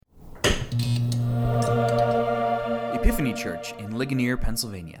Epiphany Church in Ligonier,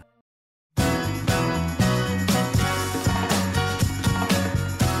 Pennsylvania.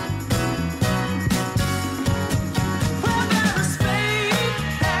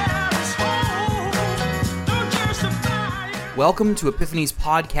 Welcome to Epiphany's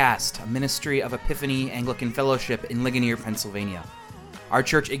podcast, a ministry of Epiphany Anglican Fellowship in Ligonier, Pennsylvania. Our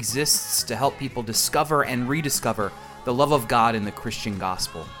church exists to help people discover and rediscover the love of God in the Christian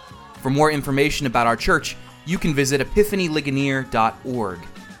gospel. For more information about our church, you can visit epiphanyligonier.org.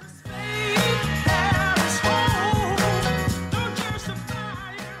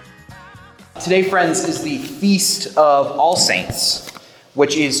 Today, friends, is the Feast of All Saints,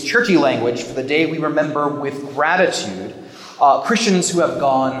 which is churchy language for the day we remember with gratitude Christians who have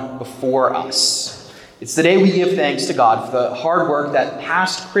gone before us. It's the day we give thanks to God for the hard work that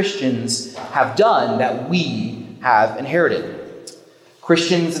past Christians have done that we have inherited.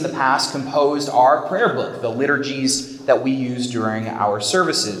 Christians in the past composed our prayer book, the liturgies that we use during our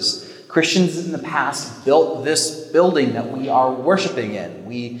services. Christians in the past built this building that we are worshiping in.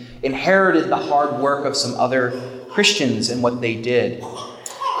 We inherited the hard work of some other Christians and what they did.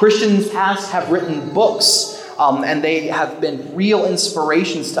 Christians past have written books, and they have been real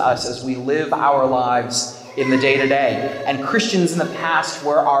inspirations to us as we live our lives in the day-to-day. And Christians in the past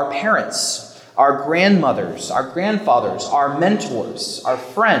were our parents, our grandmothers, our grandfathers, our mentors, our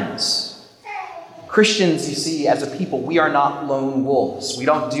friends. Christians, you see, as a people, we are not lone wolves. We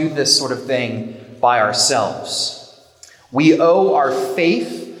don't do this sort of thing by ourselves. We owe our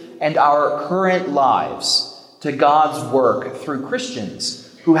faith and our current lives to God's work through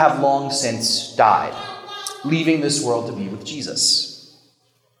Christians who have long since died, leaving this world to be with Jesus.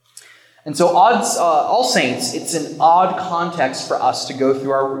 And so All Saints, it's an odd context for us to go through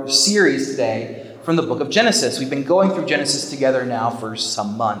our series today from the book of Genesis. We've been going through Genesis together now for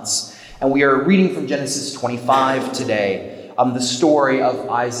some months, and we are reading from Genesis 25 today, the story of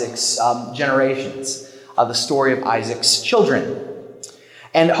Isaac's generations, the story of Isaac's children.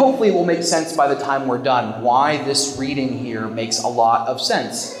 And hopefully it will make sense by the time we're done why this reading here makes a lot of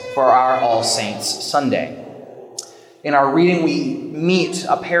sense for our All Saints Sunday. In our reading, we meet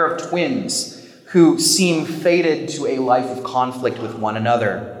a pair of twins who seem fated to a life of conflict with one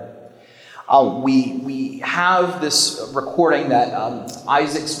another. We have this recording that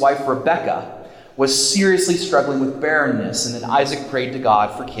Isaac's wife, Rebecca, was seriously struggling with barrenness, and then Isaac prayed to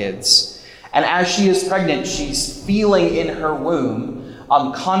God for kids. And as she is pregnant, she's feeling in her womb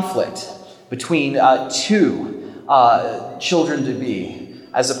conflict between two children-to-be,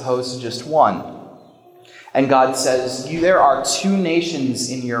 as opposed to just one. And God says, there are two nations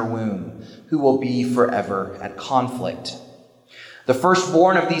in your womb who will be forever at conflict. The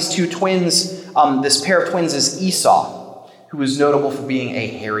firstborn of these two twins, this pair of twins, is Esau, who is notable for being a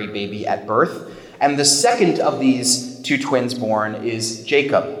hairy baby at birth. And the second of these two twins born is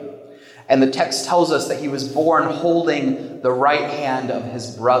Jacob. And the text tells us that he was born holding the right hand of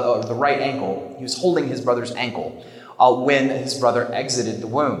his brother, or the right ankle. He was holding his brother's ankle when his brother exited the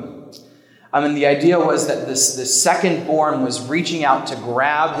womb. The idea was that this second born was reaching out to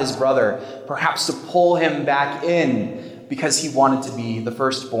grab his brother, perhaps to pull him back in because he wanted to be the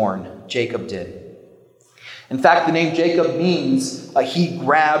firstborn. Jacob did. In fact, the name Jacob means he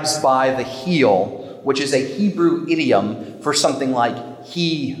grabs by the heel, which is a Hebrew idiom for something like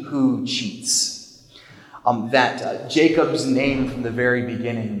he who cheats. Jacob's name from the very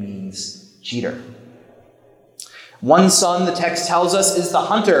beginning means cheater. One son, the text tells us, is the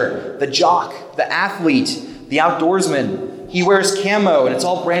hunter, the jock, the athlete, the outdoorsman. He wears camo, and it's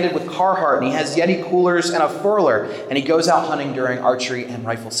all branded with Carhartt, and he has Yeti coolers and a furler, and he goes out hunting during archery and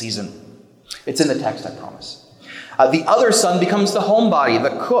rifle season. It's in the text, I promise. The other son becomes the homebody,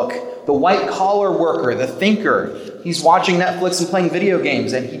 the cook, the white-collar worker, the thinker. He's watching Netflix and playing video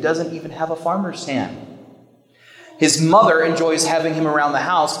games, and he doesn't even have a farmer's stand. His mother enjoys having him around the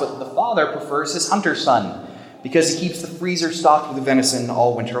house, but the father prefers his hunter son, because he keeps the freezer stocked with venison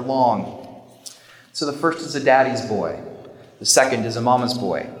all winter long. So the first is a daddy's boy. The second is a mama's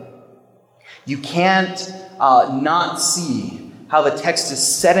boy. You can't not see how the text is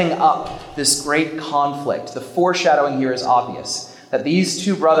setting up this great conflict. The foreshadowing here is obvious, that these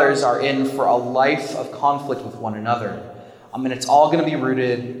two brothers are in for a life of conflict with one another. And it's all going to be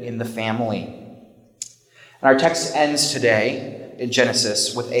rooted in the family. And our text ends today in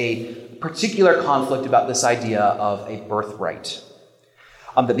Genesis with a particular conflict about this idea of a birthright.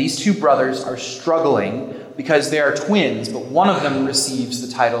 That these two brothers are struggling because they are twins, but one of them receives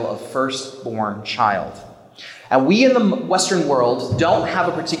the title of firstborn child. And we in the Western world don't have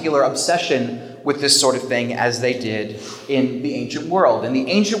a particular obsession with this sort of thing as they did in the ancient world. In the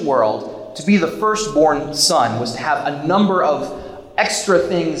ancient world, to be the firstborn son was to have a number of extra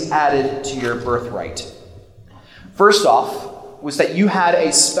things added to your birthright. First off was that you had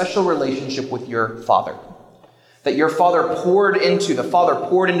a special relationship with your father. That your father poured into the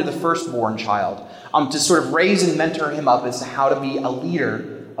firstborn child to sort of raise and mentor him up as to how to be a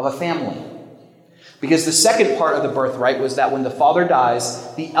leader of a family. Because the second part of the birthright was that when the father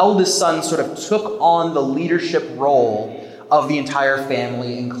dies, the eldest son sort of took on the leadership role of the entire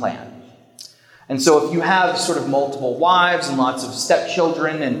family and clan. And so if you have sort of multiple wives and lots of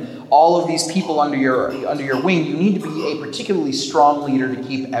stepchildren and all of these people under your wing, you need to be a particularly strong leader to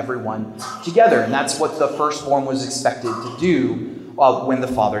keep everyone together. And that's what the firstborn was expected to do when the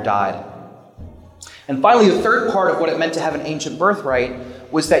father died. And finally, the third part of what it meant to have an ancient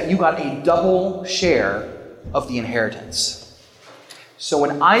birthright was that you got a double share of the inheritance. So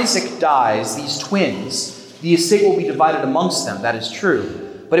when Isaac dies, these twins, the estate will be divided amongst them, that is true.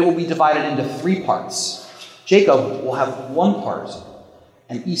 But it will be divided into 3 parts. Jacob will have 1 part,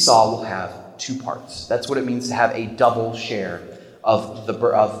 and Esau will have 2 parts. That's what it means to have a double share of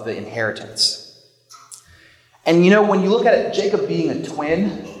the inheritance. And when you look at it, Jacob being a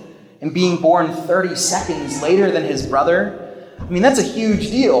twin and being born 30 seconds later than his brother, that's a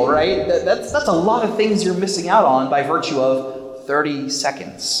huge deal, right? That's a lot of things you're missing out on by virtue of 30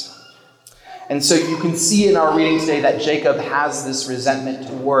 seconds. And so you can see in our reading today that Jacob has this resentment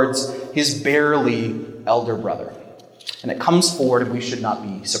towards his barely elder brother. And it comes forward, and we should not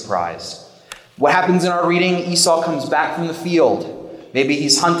be surprised. What happens in our reading? Esau comes back from the field. Maybe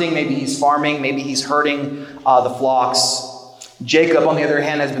he's hunting, maybe he's farming, maybe he's herding the flocks. Jacob, on the other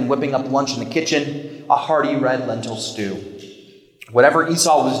hand, has been whipping up lunch in the kitchen, a hearty red lentil stew. Whatever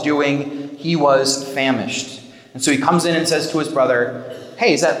Esau was doing, he was famished. And so he comes in and says to his brother,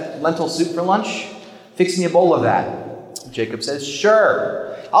 "Hey, is that lentil soup for lunch? Fix me a bowl of that." Jacob says,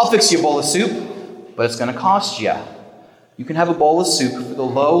 "Sure, I'll fix you a bowl of soup, but it's going to cost you. You can have a bowl of soup for the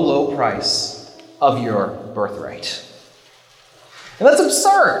low, low price of your birthright." And that's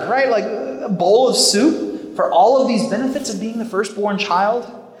absurd, right? Like a bowl of soup for all of these benefits of being the firstborn child,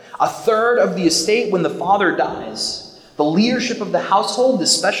 a third of the estate when the father dies, the leadership of the household,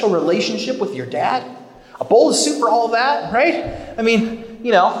 this special relationship with your dad, a bowl of soup for all of that, right?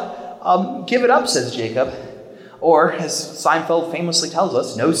 Give it up, says Jacob. Or, as Seinfeld famously tells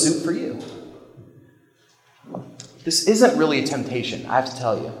us, no soup for you. This isn't really a temptation, I have to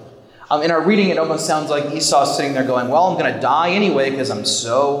tell you. In our reading, it almost sounds like Esau sitting there going, well, I'm going to die anyway because I'm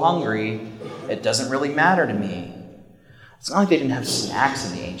so hungry. It doesn't really matter to me. It's not like they didn't have snacks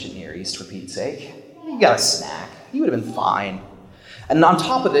in the ancient Near East, for Pete's sake. You got a snack. You would have been fine. And on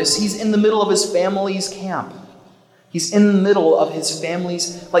top of this, he's in the middle of his family's camp. He's in the middle of his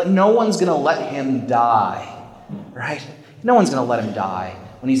family's, no one's going to let him die, right? No one's going to let him die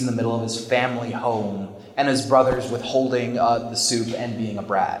when he's in the middle of his family home and his brothers withholding the soup and being a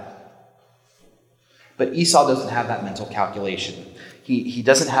brat. But Esau doesn't have that mental calculation. He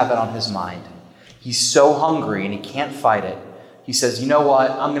doesn't have that on his mind. He's so hungry and he can't fight it. He says, you know what?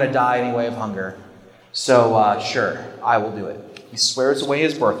 I'm going to die anyway of hunger. So sure, I will do it. He swears away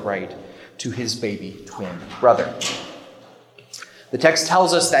his birthright to his baby twin brother. The text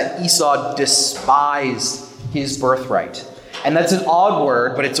tells us that Esau despised his birthright. And that's an odd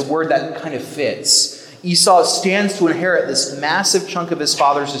word, but it's a word that kind of fits. Esau stands to inherit this massive chunk of his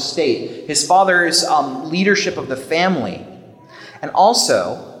father's estate, his father's leadership of the family. And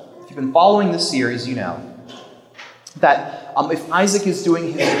also, if you've been following this series, you know that if Isaac is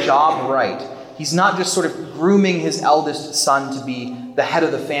doing his job right, he's not just sort of grooming his eldest son to be the head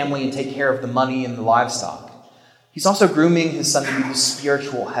of the family and take care of the money and the livestock. He's also grooming his son to be the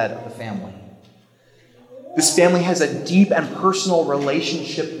spiritual head of the family. This family has a deep and personal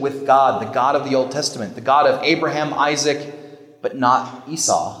relationship with God, the God of the Old Testament, the God of Abraham, Isaac, but not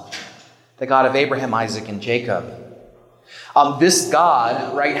Esau, the God of Abraham, Isaac, and Jacob. This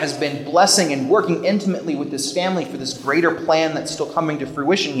God, right, has been blessing and working intimately with this family for this greater plan that's still coming to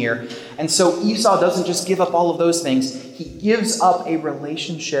fruition here. And so Esau doesn't just give up all of those things. He gives up a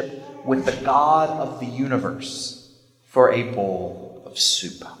relationship with the God of the universe for a bowl of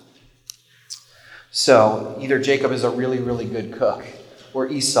soup. So either Jacob is a really, really good cook, or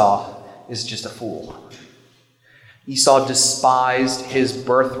Esau is just a fool. Esau despised his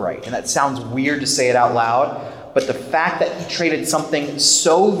birthright. And that sounds weird to say it out loud, but the fact that he traded something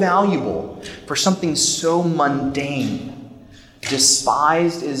so valuable for something so mundane,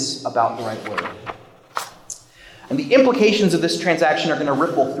 despised is about the right word. And the implications of this transaction are going to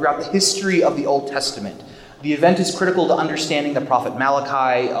ripple throughout the history of the Old Testament. The event is critical to understanding the prophet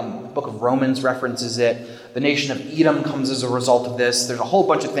Malachi. The book of Romans references it. The nation of Edom comes as a result of this. There's a whole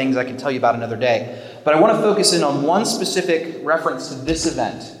bunch of things I can tell you about another day. But I want to focus in on one specific reference to this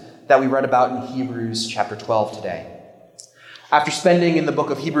event that we read about in Hebrews chapter 12 today. After spending in the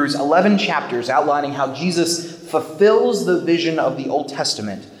book of Hebrews 11 chapters outlining how Jesus fulfills the vision of the Old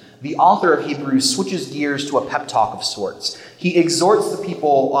Testament, the author of Hebrews switches gears to a pep talk of sorts. He exhorts the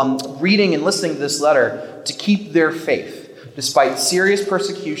people reading and listening to this letter to keep their faith, despite serious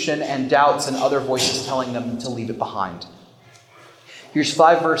persecution and doubts and other voices telling them to leave it behind. Here's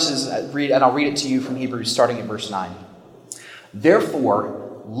 5 verses, and I'll read it to you from Hebrews, starting at verse 9.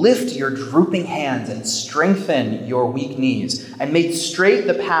 Therefore, lift your drooping hands and strengthen your weak knees, and make straight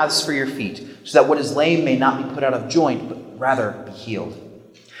the paths for your feet, so that what is lame may not be put out of joint, but rather be healed.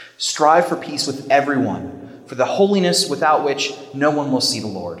 Strive for peace with everyone, for the holiness without which no one will see the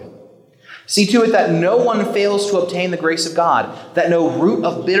Lord. See to it that no one fails to obtain the grace of God, that no root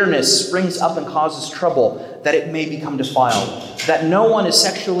of bitterness springs up and causes trouble, that it may become defiled, that no one is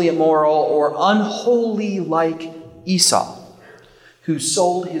sexually immoral or unholy like Esau, who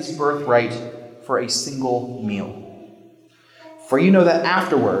sold his birthright for a single meal. For you know that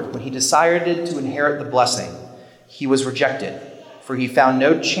afterward, when he decided to inherit the blessing, he was rejected, for he found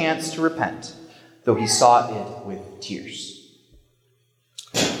no chance to repent, though he sought it with tears.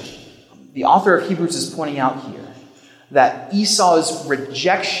 The author of Hebrews is pointing out here that Esau's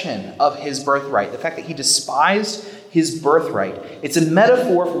rejection of his birthright, the fact that he despised his birthright, it's a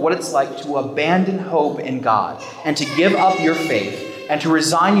metaphor for what it's like to abandon hope in God and to give up your faith and to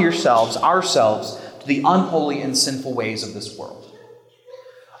resign ourselves, to the unholy and sinful ways of this world.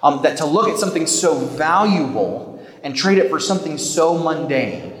 That to look at something so valuable and trade it for something so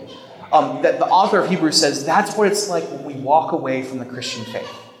mundane, that the author of Hebrews says that's what it's like when we walk away from the Christian faith.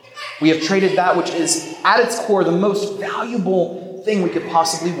 We have traded that which is at its core the most valuable thing we could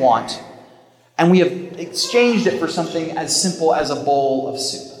possibly want, and we have exchanged it for something as simple as a bowl of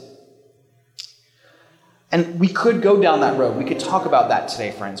soup. And we could go down that road. We could talk about that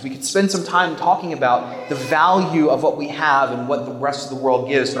today, friends. We could spend some time talking about the value of what we have and what the rest of the world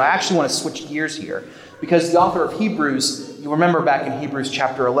gives. But I actually want to switch gears here, because the author of Hebrews, you remember back in Hebrews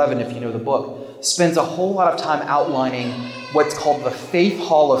chapter 11, if you know the book, spends a whole lot of time outlining what's called the Faith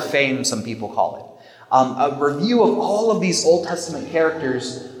Hall of Fame, some people call it. A review of all of these Old Testament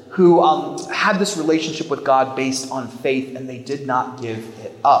characters who had this relationship with God based on faith, and they did not give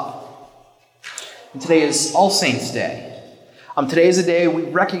it up. And today is All Saints' Day. Today is a day we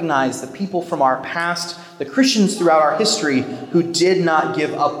recognize the people from our past, the Christians throughout our history, who did not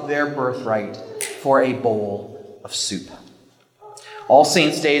give up their birthright for a bowl of soup. All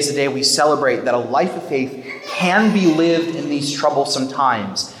Saints' Day is a day we celebrate that a life of faith can be lived in these troublesome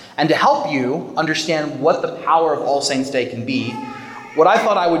times. And to help you understand what the power of All Saints' Day can be, what I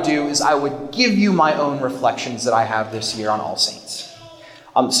thought I would do is I would give you my own reflections that I have this year on All Saints.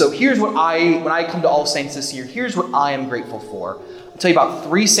 So here's what when I come to All Saints this year, here's what I am grateful for. I'll tell you about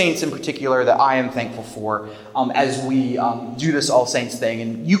 3 saints in particular that I am thankful for as we do this All Saints thing.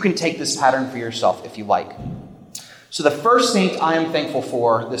 And you can take this pattern for yourself if you like. So the first saint I am thankful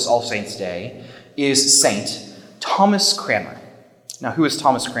for this All Saints Day is Saint Thomas Cranmer. Now, who is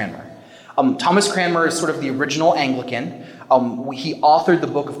Thomas Cranmer? Thomas Cranmer is sort of the original Anglican. He authored the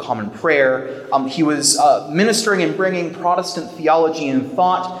Book of Common Prayer. He was ministering and bringing Protestant theology and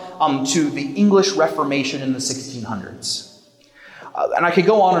thought to the English Reformation in the 1600s. And I could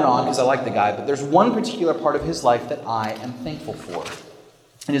go on because I like the guy, but there's one particular part of his life that I am thankful for.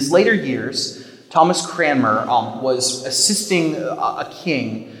 In his later years, Thomas Cranmer was assisting a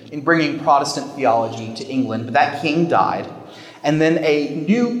king in bringing Protestant theology to England, but that king died, and then a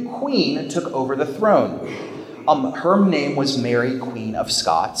new queen took over the throne. Her name was Mary, Queen of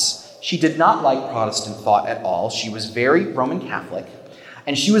Scots. She did not like Protestant thought at all. She was very Roman Catholic,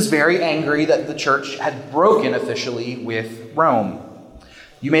 and she was very angry that the church had broken officially with Rome.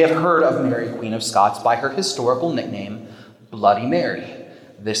 You may have heard of Mary, Queen of Scots by her historical nickname, Bloody Mary.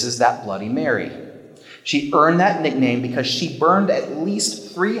 This is that Bloody Mary. She earned that nickname because she burned at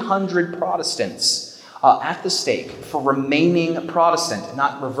least 300 Protestants at the stake for remaining Protestant,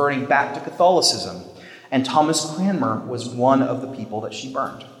 not reverting back to Catholicism. And Thomas Cranmer was one of the people that she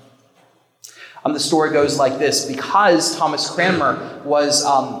burned. The story goes like this. Because Thomas Cranmer was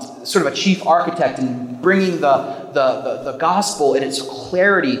sort of a chief architect in bringing the gospel in its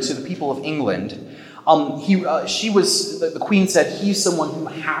clarity to the people of England, the queen said, he's someone who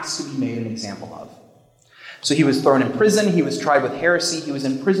has to be made an example of. So he was thrown in prison. He was tried with heresy. He was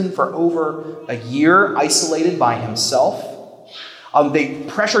in prison for over a year, isolated by himself. They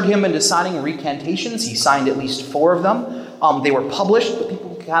pressured him into signing recantations. He signed at least 4 of them. They were published, but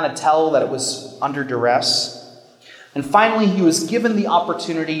people could kind of tell that it was under duress. And finally, he was given the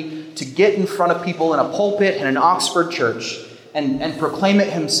opportunity to get in front of people in a pulpit in an Oxford church and proclaim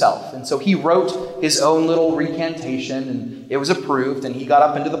it himself. And so he wrote his own little recantation, and it was approved, and he got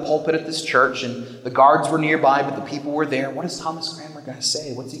up into the pulpit at this church, and the guards were nearby, but the people were there. What is Thomas Cranmer going to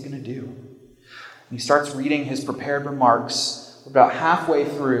say? What's he going to do? And he starts reading his prepared remarks. About halfway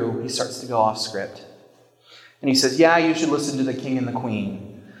through, he starts to go off script. And he says, yeah, you should listen to the king and the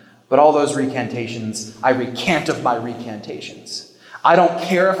queen, but all those recantations, I recant of my recantations. I don't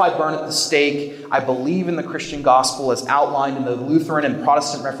care if I burn at the stake. I believe in the Christian gospel as outlined in the Lutheran and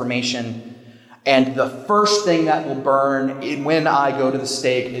Protestant Reformation. And the first thing that will burn when I go to the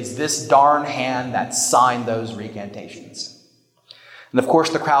stake is this darn hand that signed those recantations. And of course,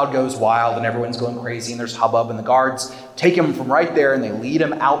 the crowd goes wild and everyone's going crazy and there's hubbub, and the guards take him from right there and they lead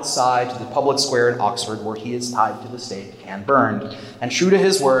him outside to the public square in Oxford where he is tied to the stake and burned. And true to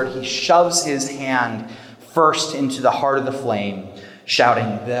his word, he shoves his hand first into the heart of the flame,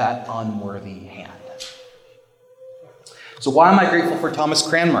 shouting, "That unworthy hand." So why am I grateful for Thomas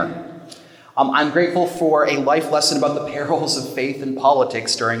Cranmer? I'm grateful for a life lesson about the perils of faith and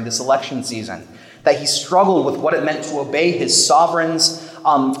politics during this election season. That he struggled with what it meant to obey his sovereigns,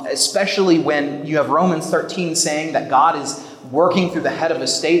 especially when you have Romans 13 saying that God is working through the head of a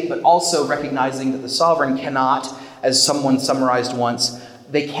state, but also recognizing that the sovereign cannot, as someone summarized once,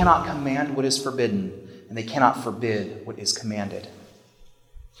 they cannot command what is forbidden, and they cannot forbid what is commanded.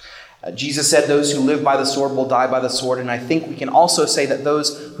 Jesus said those who live by the sword will die by the sword, and I think we can also say that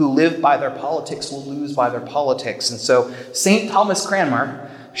those who live by their politics will lose by their politics. And so St. Thomas Cranmer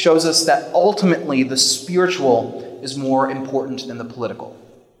shows us that ultimately the spiritual is more important than the political.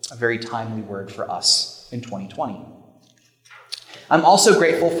 A very timely word for us in 2020. I'm also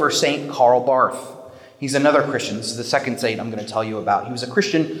grateful for St. Karl Barth. He's another Christian. This is the second saint I'm going to tell you about. He was a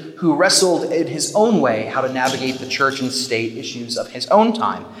Christian who wrestled in his own way how to navigate the church and state issues of his own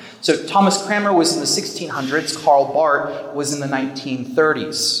time. So Thomas Cranmer was in the 1600s. Karl Barth was in the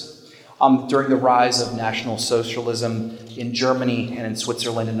 1930s, during the rise of National Socialism in Germany and in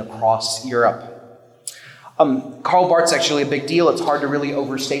Switzerland and across Europe. Karl Barth's actually a big deal. It's hard to really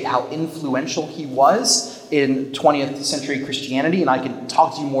overstate how influential he was in 20th century Christianity, and I can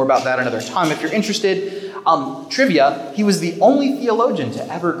talk to you more about that another time if you're interested. Trivia, he was the only theologian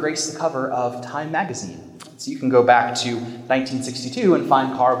to ever grace the cover of Time magazine. So you can go back to 1962 and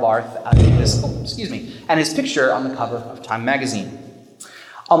find Karl Barth and his picture on the cover of Time magazine.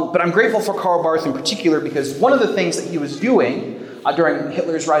 But I'm grateful for Karl Barth in particular because one of the things that he was doing during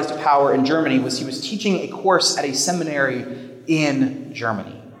Hitler's rise to power in Germany was he was teaching a course at a seminary in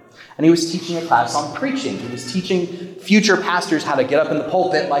Germany. And he was teaching a class on preaching. He was teaching future pastors how to get up in the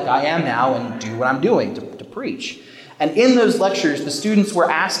pulpit like I am now and do what I'm doing, to preach. And in those lectures, the students were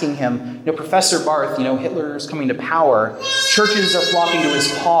asking him, Professor Barth, Hitler's coming to power. Churches are flocking to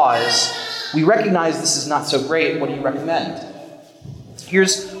his cause. We recognize this is not so great. What do you recommend?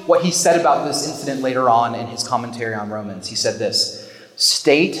 Here's what he said about this incident later on in his commentary on Romans. He said this: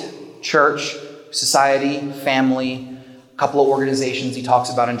 state, church, society, family, a couple of organizations he talks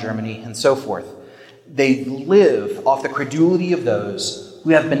about in Germany, and so forth. They live off the credulity of those who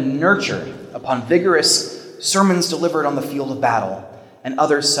have been nurtured upon vigorous sermons delivered on the field of battle and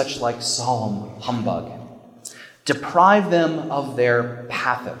others such like solemn humbug. Deprive them of their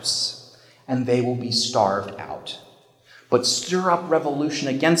pathos, and they will be starved out. But stir up revolution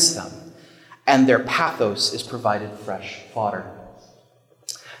against them, and their pathos is provided fresh fodder.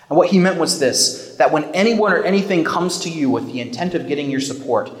 And what he meant was this, that when anyone or anything comes to you with the intent of getting your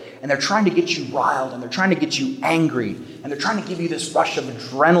support, and they're trying to get you riled, and they're trying to get you angry, and they're trying to give you this rush of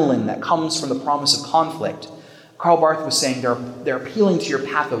adrenaline that comes from the promise of conflict, Karl Barth was saying they're appealing to your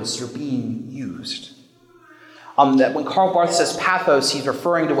pathos, you're being used. That when Karl Barth says pathos, he's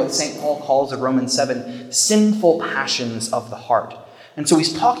referring to what St. Paul calls in Romans 7, sinful passions of the heart. And so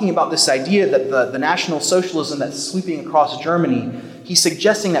he's talking about this idea that the National Socialism that's sweeping across Germany, he's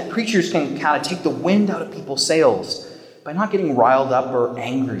suggesting that preachers can kind of take the wind out of people's sails by not getting riled up or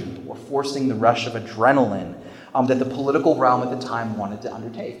angry or forcing the rush of adrenaline that the political realm at the time wanted to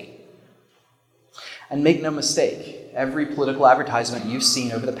undertake. And make no mistake, every political advertisement you've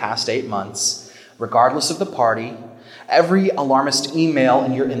seen over the past 8 months, regardless of the party, every alarmist email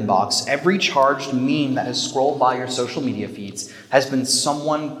in your inbox, every charged meme that has scrolled by your social media feeds has been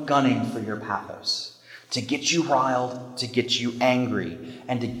someone gunning for your pathos, to get you riled, to get you angry,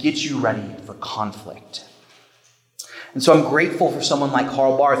 and to get you ready for conflict. And so I'm grateful for someone like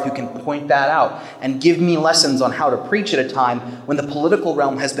Karl Barth who can point that out and give me lessons on how to preach at a time when the political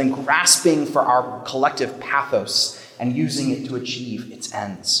realm has been grasping for our collective pathos and using it to achieve its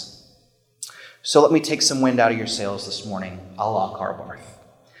ends. So let me take some wind out of your sails this morning, a la Karl Barth.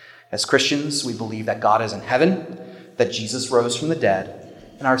 As Christians, we believe that God is in heaven, that Jesus rose from the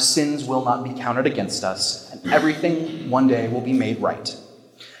dead, and our sins will not be counted against us, and everything one day will be made right.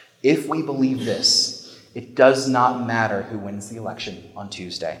 If we believe this, it does not matter who wins the election on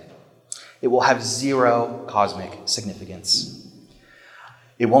Tuesday. It will have zero cosmic significance.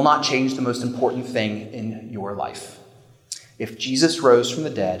 It will not change the most important thing in your life. If Jesus rose from the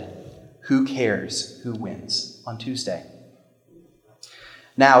dead, who cares who wins on Tuesday?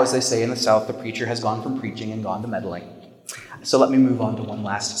 Now, as they say in the South, the preacher has gone from preaching and gone to meddling. So let me move on to one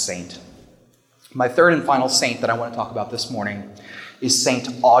last saint. My third and final saint that I want to talk about this morning is Saint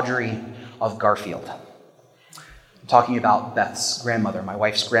Audrey of Garfield. I'm talking about Beth's grandmother, my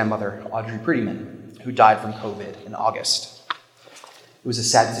wife's grandmother, Audrey Prettyman, who died from COVID in August. It was a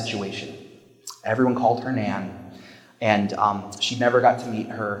sad situation. Everyone called her Nan, and she never got to meet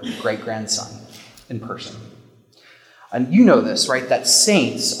her great-grandson in person. And you know this, right? That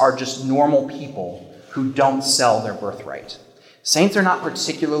saints are just normal people who don't sell their birthright. Saints are not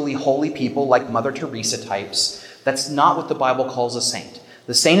particularly holy people like Mother Teresa types. That's not what the Bible calls a saint.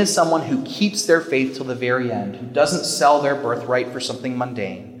 The saint is someone who keeps their faith till the very end, who doesn't sell their birthright for something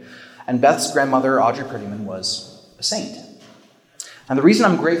mundane. And Beth's grandmother, Audrey Prettyman, was a saint. And the reason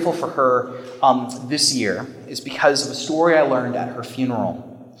I'm grateful for her this year is because of a story I learned at her funeral.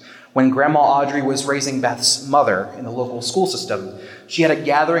 When Grandma Audrey was raising Beth's mother in the local school system, she had a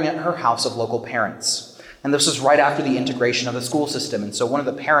gathering at her house of local parents. And this was right after the integration of the school system. And so one of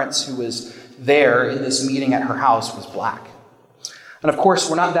the parents who was there in this meeting at her house was black. And of course,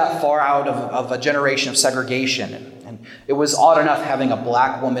 we're not that far out of a generation of segregation. And it was odd enough having a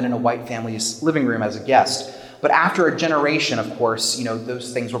black woman in a white family's living room as a guest. But after a generation, of course,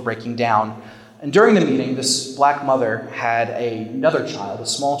 those things were breaking down. And during the meeting, this black mother had another child, a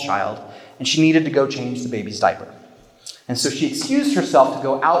small child, and she needed to go change the baby's diaper. And so she excused herself to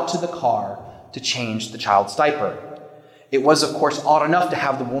go out to the car to change the child's diaper. It was, of course, odd enough to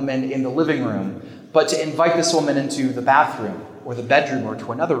have the woman in the living room, but to invite this woman into the bathroom or the bedroom or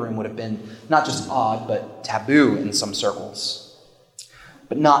to another room would have been not just odd, but taboo in some circles.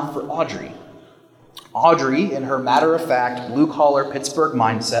 But not for Audrey. Audrey, in her matter-of-fact, blue-collar Pittsburgh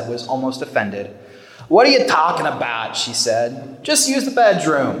mindset, was almost offended. "What are you talking about?" she said. "Just use the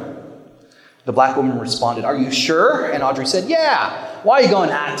bedroom." The black woman responded, "Are you sure?" And Audrey said, "Yeah. Why are you going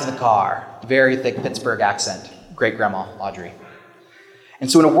out to the car?" Very thick Pittsburgh accent. Great-grandma Audrey.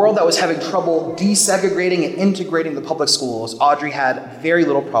 And so in a world that was having trouble desegregating and integrating the public schools, Audrey had very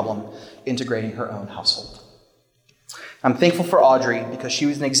little problem integrating her own household. I'm thankful for Audrey because she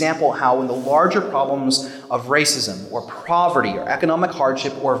was an example of how when the larger problems of racism or poverty or economic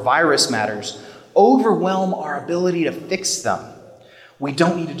hardship or virus matters overwhelm our ability to fix them, we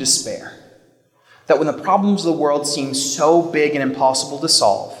don't need to despair. That when the problems of the world seem so big and impossible to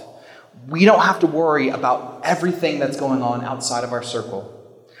solve, we don't have to worry about everything that's going on outside of our circle.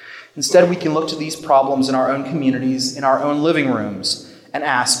 Instead, we can look to these problems in our own communities, in our own living rooms, and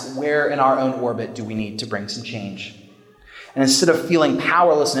ask, where in our own orbit do we need to bring some change? And instead of feeling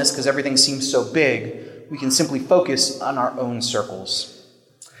powerlessness because everything seems so big, we can simply focus on our own circles.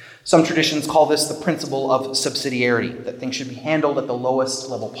 Some traditions call this the principle of subsidiarity, that things should be handled at the lowest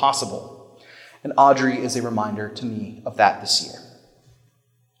level possible. And Audrey is a reminder to me of that this year.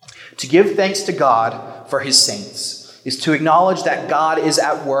 To give thanks to God for his saints is to acknowledge that God is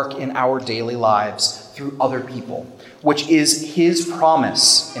at work in our daily lives through other people, which is his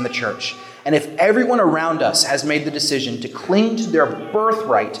promise in the church. And if everyone around us has made the decision to cling to their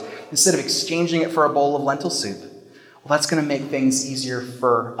birthright instead of exchanging it for a bowl of lentil soup, well, that's going to make things easier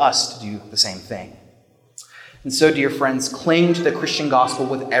for us to do the same thing. And so, dear friends, cling to the Christian gospel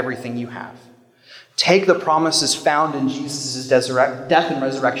with everything you have. Take the promises found in Jesus' death and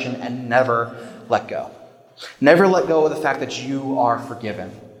resurrection and never let go. Never let go of the fact that you are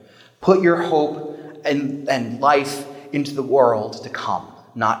forgiven. Put your hope and life into the world to come,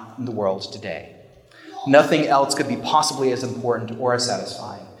 not in the world today. Nothing else could be possibly as important or as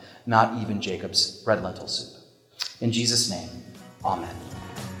satisfying, not even Jacob's red lentil soup. In Jesus' name, amen.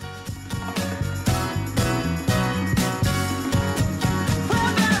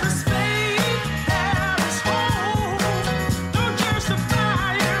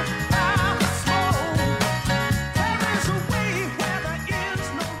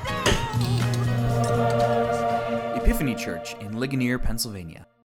 Epiphany Church in Ligonier, Pennsylvania.